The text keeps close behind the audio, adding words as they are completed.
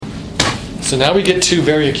So now we get to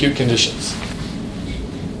very acute conditions.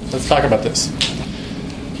 Let's talk about this.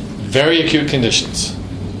 Very acute conditions.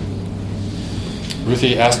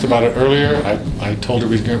 Ruthie asked about it earlier. I told her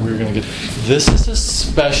we were going to get... This is a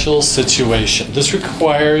special situation. This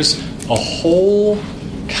requires a whole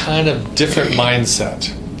kind of different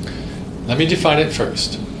mindset. Let me define it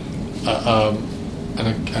first.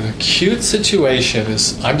 An acute situation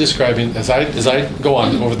is, I'm describing, as I go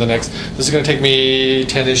on over the next... This is going to take me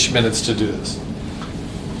 10-ish minutes to do this.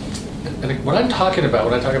 And what I'm talking about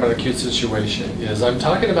when I talk about acute situation is I'm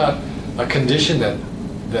talking about a condition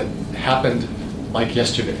that happened like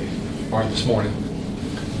yesterday or this morning,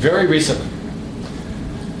 very recently.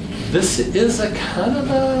 This is a kind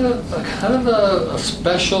of a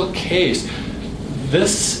special case.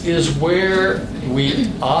 This is where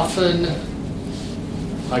we often,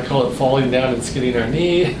 I call it falling down and skidding our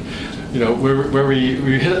knee. You know, where we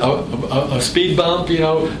hit a speed bump. You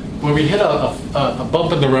know, where we hit a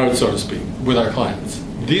bump in the road, so to speak, with our clients.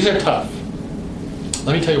 These are tough.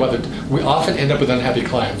 Let me tell you what, we often end up with unhappy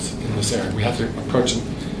clients in this area. We have to approach them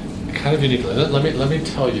kind of uniquely. Let me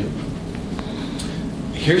tell you.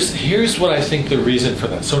 Here's what I think the reason for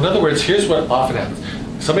that. So in other words, here's what often happens.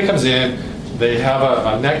 Somebody comes in, they have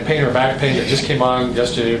a neck pain or back pain that just came on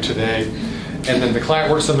yesterday or today, and then the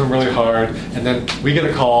client works on them really hard, and then we get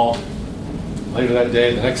a call later that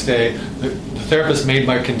day, the next day, the therapist made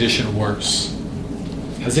my condition worse.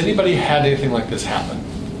 Has anybody had anything like this happen?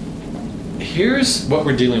 Here's what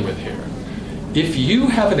we're dealing with here. If you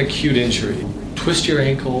have an acute injury, twist your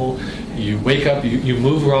ankle, you wake up, you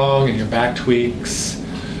move wrong and your back tweaks,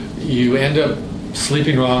 you end up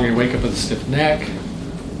sleeping wrong and wake up with a stiff neck,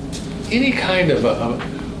 any kind of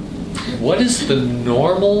what is the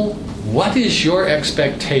normal, what is your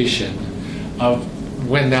expectation of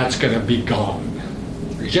when that's going to be gone?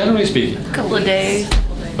 Generally speaking. A couple of days.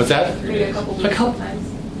 What's that? A couple times.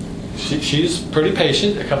 She's pretty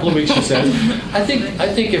patient. A couple of weeks, she says. I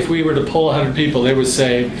think if we were to poll 100 people, they would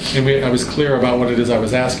say, and I was clear about what it is I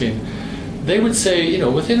was asking. They would say, you know,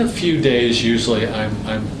 within a few days, usually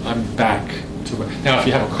I'm back to it. Now, if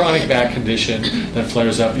you have a chronic back condition that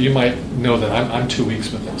flares up, you might know that I'm 2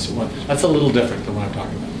 weeks with this. That's a little different than what I'm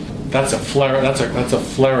talking about. That's a flare. That's a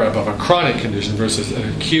flare up of a chronic condition versus an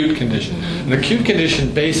acute condition. An acute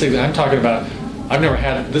condition, basically, I'm talking about. I've never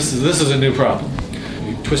had this. This is a new problem.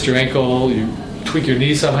 You twist your ankle, you tweak your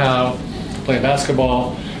knee somehow, playing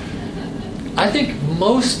basketball. I think I'm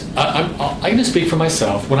going to speak for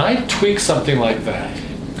myself. When I tweak something like that,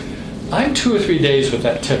 I'm 2 or 3 days with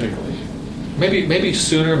that typically. Maybe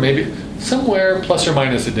sooner, maybe somewhere plus or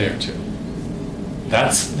minus a day or two.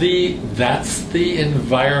 That's the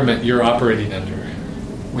environment you're operating under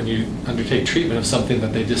when you undertake treatment of something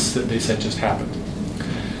that they said just happened.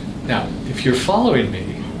 Now, if you're following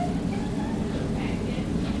me,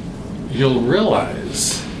 you'll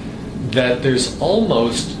realize that there's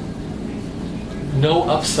almost no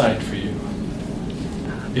upside for you.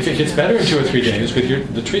 If it gets better in 2 or 3 days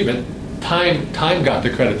with the treatment, time got the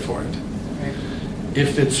credit for it.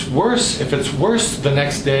 If it's worse the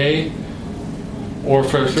next day, or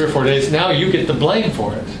for 3 or 4 days, now you get the blame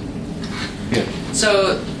for it. Yeah.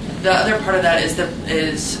 So the other part of that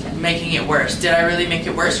is making it worse. Did I really make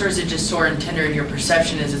it worse, or is it just sore and tender, and your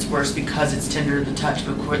perception is it's worse because it's tender to the touch,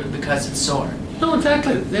 but because it's sore? No,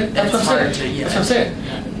 exactly. That's what I'm saying. That's what I'm saying.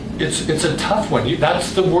 It's a tough one.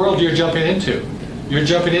 That's the world you're jumping into. You're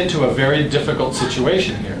jumping into a very difficult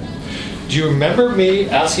situation here. Do you remember me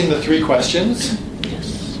asking the 3 questions?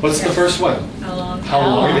 Yes. What's the first one? How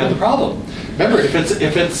long? You had the problem. Remember, if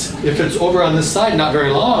it's over on this side, not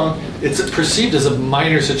very long, it's perceived as a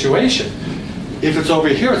minor situation. If it's over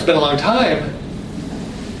here, it's been a long time.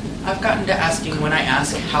 I've gotten to asking, when I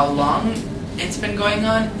ask how long it's been going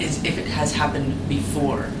on, is if it has happened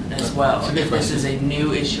before as well. If this is a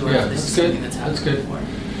new issue, or if this is something that's happened before.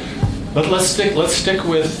 But let's stick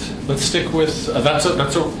with that's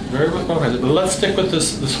a very good point. But let's stick with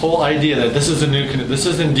this whole idea that this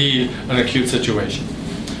is indeed an acute situation.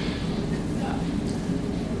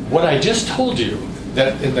 What I just told you,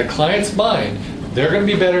 that in the client's mind, they're going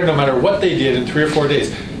to be better no matter what they did in 3 or 4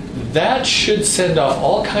 days. That should send off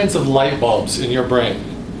all kinds of light bulbs in your brain.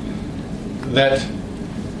 That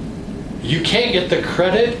you can't get the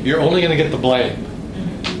credit, you're only going to get the blame.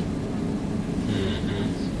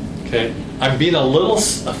 Okay? I'm being a little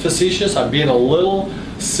facetious, I'm being a little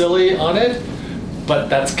silly on it, but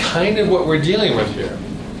that's kind of what we're dealing with here.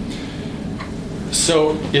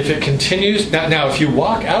 So if it continues, now if you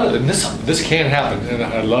walk out of it, and this can happen, and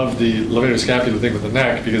I love the levator scapula thing with the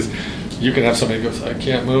neck, because you can have somebody who goes, I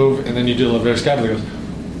can't move, and then you do the levator scapula, goes,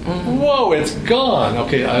 Whoa, it's gone.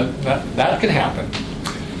 Okay, that can happen.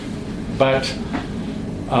 But,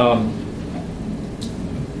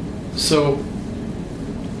 so,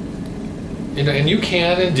 and you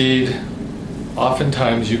can indeed,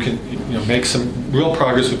 oftentimes you can, make some real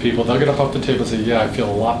progress with people. They'll get up off the table and say, yeah, I feel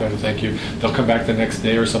a lot better, thank you. They'll come back the next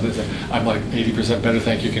day or something and say, I'm like 80% better,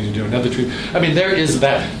 thank you. Can you do another treatment? I mean, there is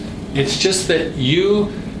that. It's just that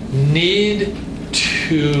you need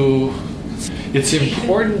to, it's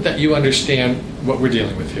important that you understand what we're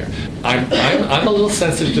dealing with here. I'm a little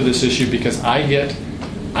sensitive to this issue because I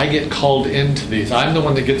get called into these. I'm the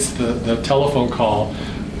one that gets the telephone call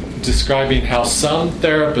describing how some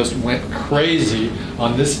therapist went crazy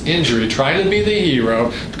on this injury, trying to be the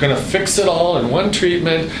hero, going to fix it all in one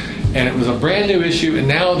treatment, and it was a brand new issue, and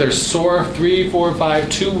now they're sore 3, 4, 5,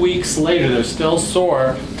 2 weeks later, they're still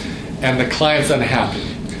sore, and the client's unhappy.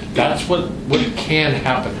 That's what can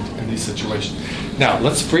happen in these situations. Now,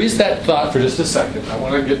 let's freeze that thought for just a second. I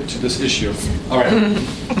want to get to this issue. All right.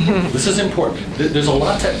 This is important. There's a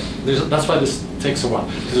lot that's why this takes a while.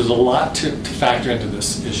 Because there's a lot to factor into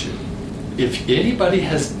this issue. If anybody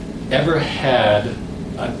has ever had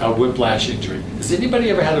a whiplash injury, has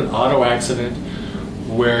anybody ever had an auto accident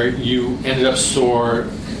where you ended up sore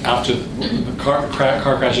after the car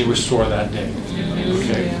crash, you were sore that day?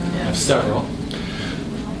 Okay. I have several.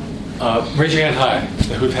 Raise your hand high.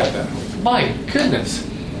 Who've had that? My goodness.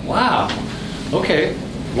 Wow. Okay.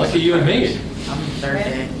 Lucky you and me. I'm the third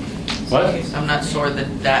day. What? I'm not sore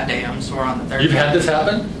that day. I'm sore on the third You've day. had this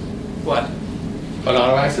happen? What? An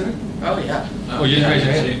auto accident? Oh, yeah. Oh, you didn't raise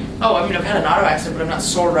your hand? Oh, I mean, I've had an auto accident, but I'm not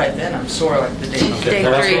sore right then. I'm sore like the day before. Okay,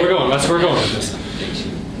 well, that's where we're going. That's where we're going with this.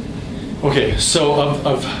 Okay, so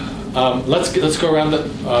let's go around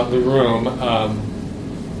the room.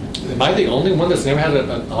 Am I the only one that's never had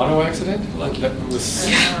an auto accident?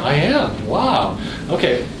 I am. Wow.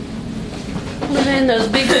 Okay. Living in those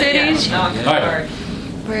big cities, All right.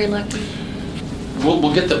 very lucky.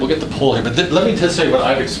 We'll get the pull here, but let me just tell you what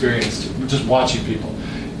I've experienced just watching people.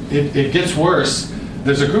 It gets worse.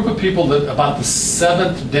 There's a group of people that about the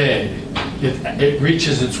 7th day it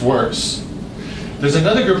reaches its worst. There's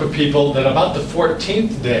another group of people that about the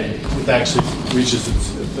 14th day it actually reaches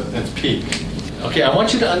its peak. Okay, I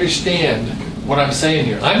want you to understand what I'm saying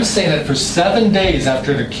here. I'm saying that for 7 days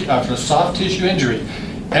after a soft tissue injury,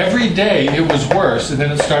 every day it was worse, and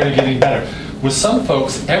then it started getting better. With some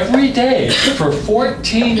folks, every day for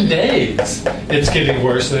 14 days, it's getting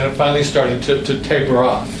worse, and then it finally started to taper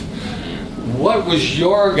off. What was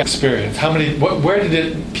your experience? Where did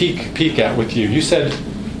it peak at with you? You said...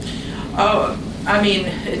 Oh, I mean,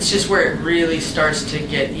 it's just where it really starts to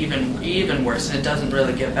get even worse, and it doesn't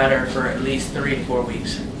really get better for at least 3 to 4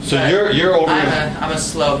 weeks. So but you're over... I'm a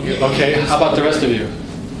slow healer. Okay, how about the rest of you?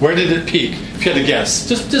 Where did it peak? If you had to guess,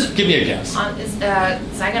 just give me a guess. So I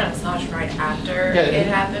got a massage right after it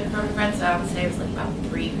happened from a friend, so I would say it was like about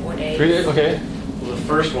 3-4 days. 3 days, okay. Well, the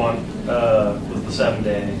first one was the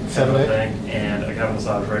 7-day thing, and I got a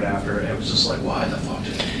massage right after, and it was just like, why the fuck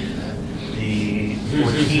did I do that? The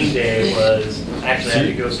 14-day was, actually I had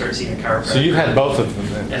to go start seeing a chiropractor. So you had both of them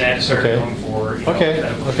then? And I had to start going for, Okay.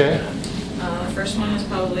 The first one was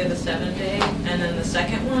probably the 7-day, and then the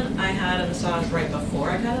second one, I had a massage right before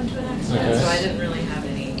I got into an accident, so I didn't really have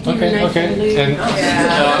any. Okay. And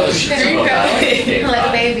Yeah. There you go. Like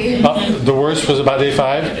a baby. the worst was about day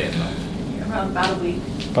 5? Around about a week.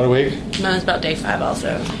 About a week? Mine was about day 5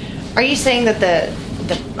 also. Are you saying that the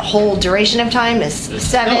whole duration of time is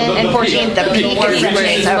 7 and 14? The peak is 7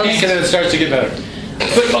 days. And then it starts to get better.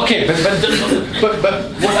 But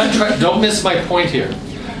what I'm trying, don't miss my point here.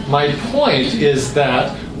 My point is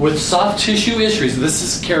that with soft tissue injuries, this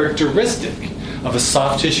is characteristic of a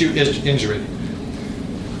soft tissue injury.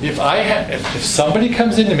 If somebody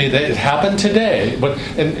comes into me that it happened today, but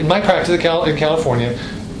in my practice in California,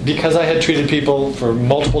 because I had treated people for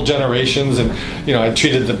multiple generations, and I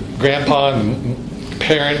treated the grandpa and the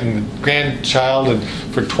parent and the grandchild, and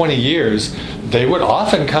for 20 years, they would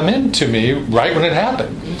often come in to me right when it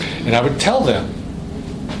happened, and I would tell them,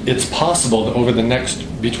 it's possible that over the next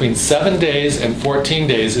between 7 days and 14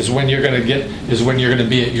 days is when you're going to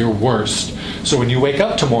be at your worst. So when you wake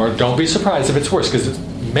up tomorrow, don't be surprised if it's worse, because it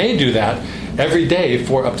may do that every day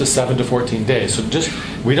for up to 7 to 14 days. So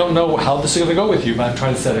we don't know how this is going to go with you, but I'm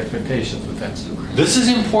trying to set expectations with that. This is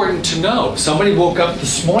important to know. Somebody woke up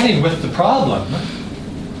this morning with the problem.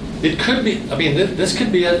 It could be, this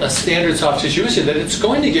could be a standard soft tissue issue that it's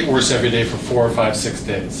going to get worse every day for 4 or 5, 6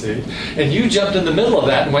 days, see? And you jumped in the middle of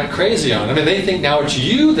that and went crazy on it. They think now it's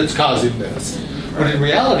you that's causing this. But in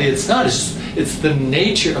reality, it's not. It's the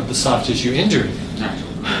nature of the soft tissue injury.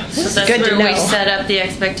 So that's good to where we know. set up the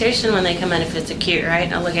expectation when they come in if it's acute, right?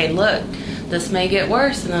 Now, okay, look, this may get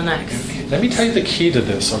worse in the next. Let me tell you the key to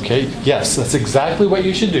this, okay? Yes, that's exactly what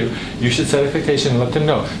you should do. You should set expectation and let them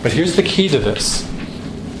know. But here's the key to this.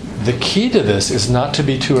 The key to this is not to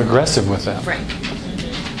be too aggressive with them. Right.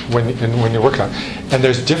 When you're working on it. And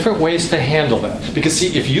there's different ways to handle that. Because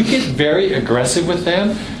see, if you get very aggressive with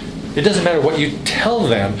them, it doesn't matter what you tell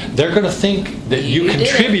them, they're going to think that you did it.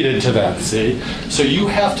 contributed to that, see? So you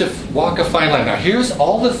have to walk a fine line. Now, here's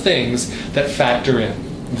all the things that factor in.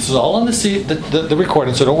 This is all on the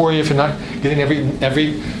recording, so don't worry if you're not getting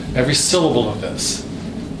every syllable of this.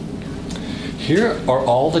 Here are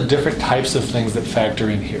all the different types of things that factor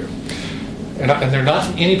in here. And they're not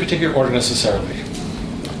in any particular order necessarily.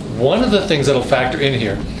 One of the things that'll factor in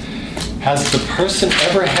here, has the person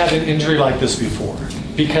ever had an injury like this before?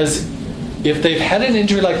 Because if they've had an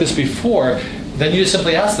injury like this before, then you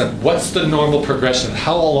simply ask them, what's the normal progression?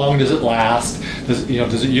 How long does it last? Does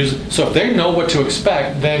it use? So if they know what to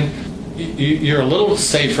expect, then you're a little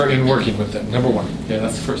safer in working with them. Number one. Yeah,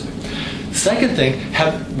 that's the first thing. Second thing,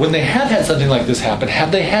 when they have had something like this happen,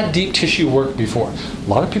 have they had deep tissue work before? A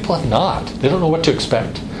lot of people have not. They don't know what to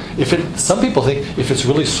expect. Some people think if it's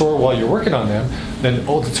really sore while you're working on them, then,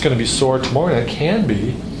 it's going to be sore tomorrow, and it can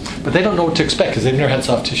be. But they don't know what to expect because they've never had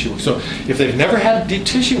soft tissue work. So if they've never had deep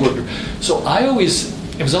tissue work, it was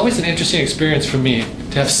always an interesting experience for me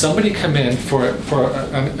to have somebody come in for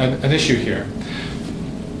an issue here.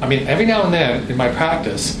 I mean, every now and then in my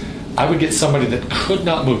practice, I would get somebody that could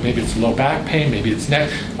not move. Maybe it's low back pain, maybe it's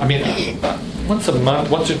neck. I mean, once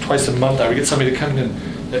or twice a month, I would get somebody to come in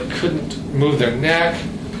that couldn't move their neck,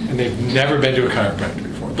 and they've never been to a chiropractor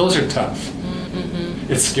before. Those are tough.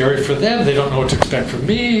 It's scary for them. They don't know what to expect from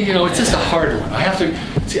me. It's just a hard one. I have to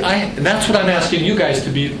see. And that's what I'm asking you guys to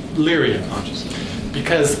be leery of,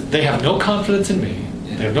 because they have no confidence in me.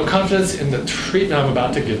 They have no confidence in the treatment I'm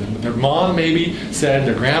about to give them. Their mom maybe said,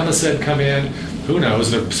 their grandma said, come in. Who knows?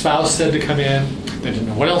 Their spouse said to come in. They didn't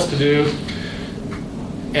know what else to do.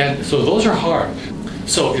 And so those are hard.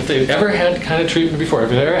 So if they've ever had kind of treatment before, if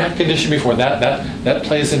they've ever had condition before, that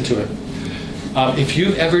plays into it. If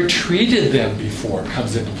you've ever treated them before,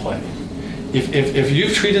 comes into play. If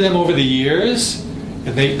you've treated them over the years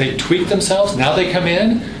and they tweak themselves, now they come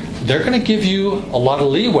in, they're going to give you a lot of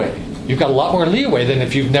leeway. You've got a lot more leeway than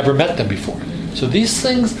if you've never met them before. So these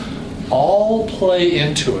things all play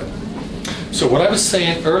into it. So what I was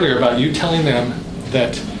saying earlier about you telling them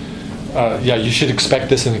that, you should expect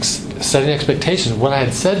this and setting expectations, what I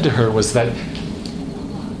had said to her was that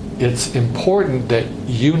it's important that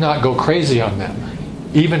you not go crazy on them,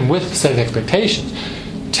 even with setting expectations.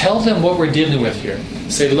 Tell them what we're dealing with here.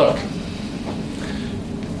 Say, look,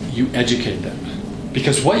 you educate them.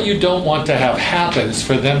 Because what you don't want to have happen is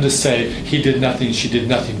for them to say, he did nothing, she did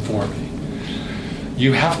nothing for me.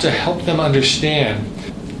 You have to help them understand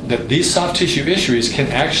that these soft tissue issues can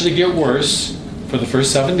actually get worse for the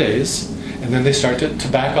first 7 days, and then they start to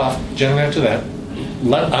back off generally after that.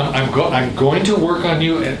 I'm going to work on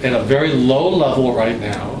you at a very low level right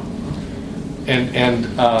now, and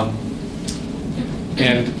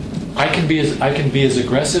I can be as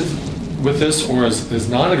aggressive with this or as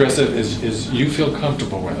non-aggressive as you feel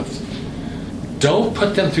comfortable with. Don't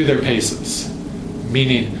put them through their paces,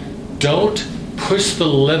 meaning don't push the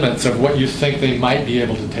limits of what you think they might be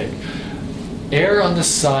able to take. Err on the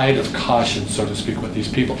side of caution, so to speak, with these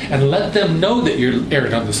people, and let them know that you're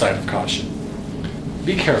erring on the side of caution.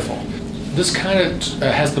 Be careful. This kind of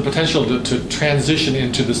has the potential to transition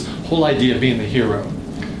into this whole idea of being the hero.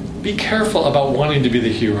 Be careful about wanting to be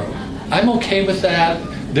the hero. I'm okay with that.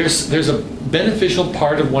 There's a beneficial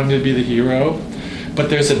part of wanting to be the hero, but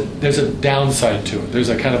there's a downside to it. There's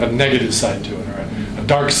a kind of a negative side to it, or a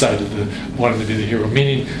dark side of the wanting to be the hero.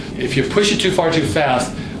 Meaning, if you push it too far too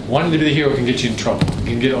fast, wanting to be the hero can get you in trouble. It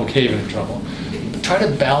can get O'Caven in trouble. But try to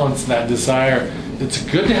balance that desire. It's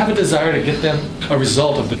good to have a desire to get them a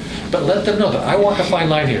result of it, but let them know that I walk a fine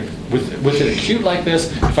line here. With an acute like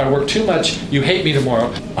this, if I work too much, you hate me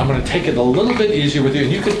tomorrow. I'm going to take it a little bit easier with you,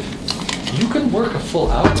 and you can work a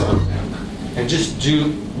full hour on them and just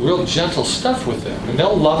do real gentle stuff with them, and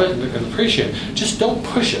they'll love it and appreciate it. Just don't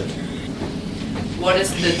push it.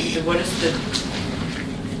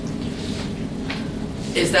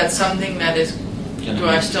 Is that something that is, do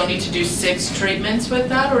I still need to do 6 treatments with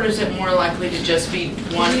that, or is it more likely to just be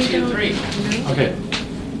 1, 2, 3? Okay.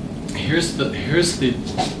 Here's the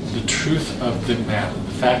truth of the matter,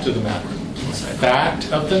 the fact of the matter. The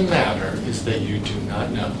fact of the matter is that you do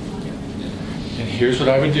not know. And here's what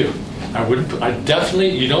I would do.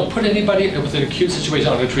 You don't put anybody with an acute situation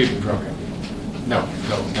on a treatment program. No.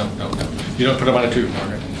 You don't put them on a treatment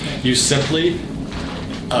program. You simply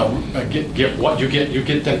get what you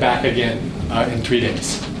get them back again in 3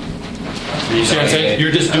 days. You see what I'm saying?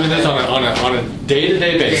 You're just doing this on a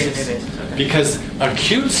day-to-day basis. Day-to-day basis, okay. Because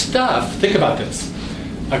acute stuff, think about this,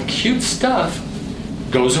 acute stuff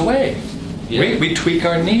goes away. Yeah. We tweak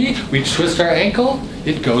our knee, we twist our ankle,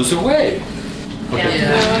 it goes away. Okay.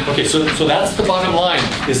 Yeah. Okay, so that's the bottom line,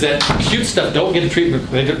 is that acute stuff don't get a treatment,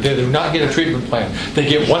 they do not get a treatment plan. They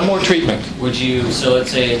get one more treatment. Would you, so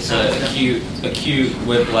let's say it's an acute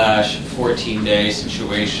whiplash, 14-day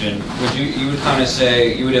situation, you would kind of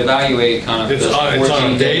say, you would evaluate kind of It's those on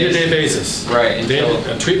 14 a day-to-day basis. Right, until-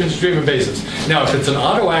 A treatment-to-treatment basis. Now, if it's an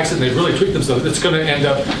auto accident, they've really tweaked themselves, it's going to end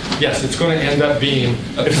up, yes, it's going to end up being,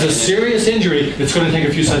 if it's a serious injury, it's going to take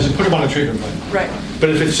a few sessions, put them on a treatment plan. Right. But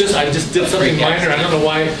if it's just, I just did something minor, I don't know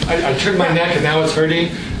why, I turned my neck and now it's hurting,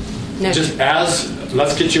 No. just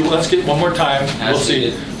let's get one more time, we'll As see.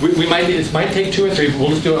 needed. We might, it might take 2 or 3, but we'll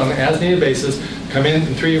just do it on an as-needed basis, come in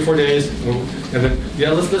 3 or 4 days, and then, yeah,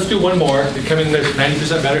 let's do one more, come in, there's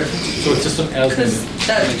 90% better, so it's just an Because as-needed.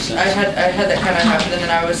 that, Makes sense. I had that kind of happen, and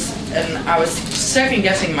then I was second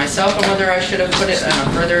guessing myself on whether I should have put it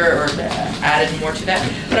further or added more to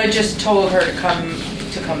that. But I just told her to come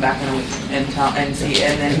back in a week and see,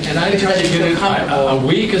 and then And I because try to didn't get feel it, comfortable a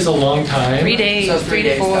week is a long time. 3 days, So 3 3 to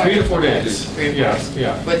days, 4. 3 to 4 days. 3 or 4 Yeah, days.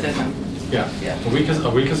 yeah. Within them. Yeah. Yeah. A week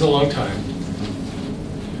is a long time.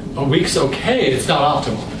 A week's okay, it's not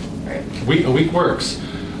optimal. Right. A week works.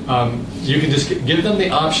 You can just give them the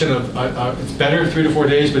option of, it's better 3 to 4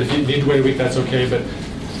 days, but if you need to wait a week, that's okay, but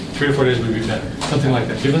 3 to 4 days would be better. Something like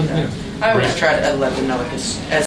that. Give them, I always break. try to let them know, like, as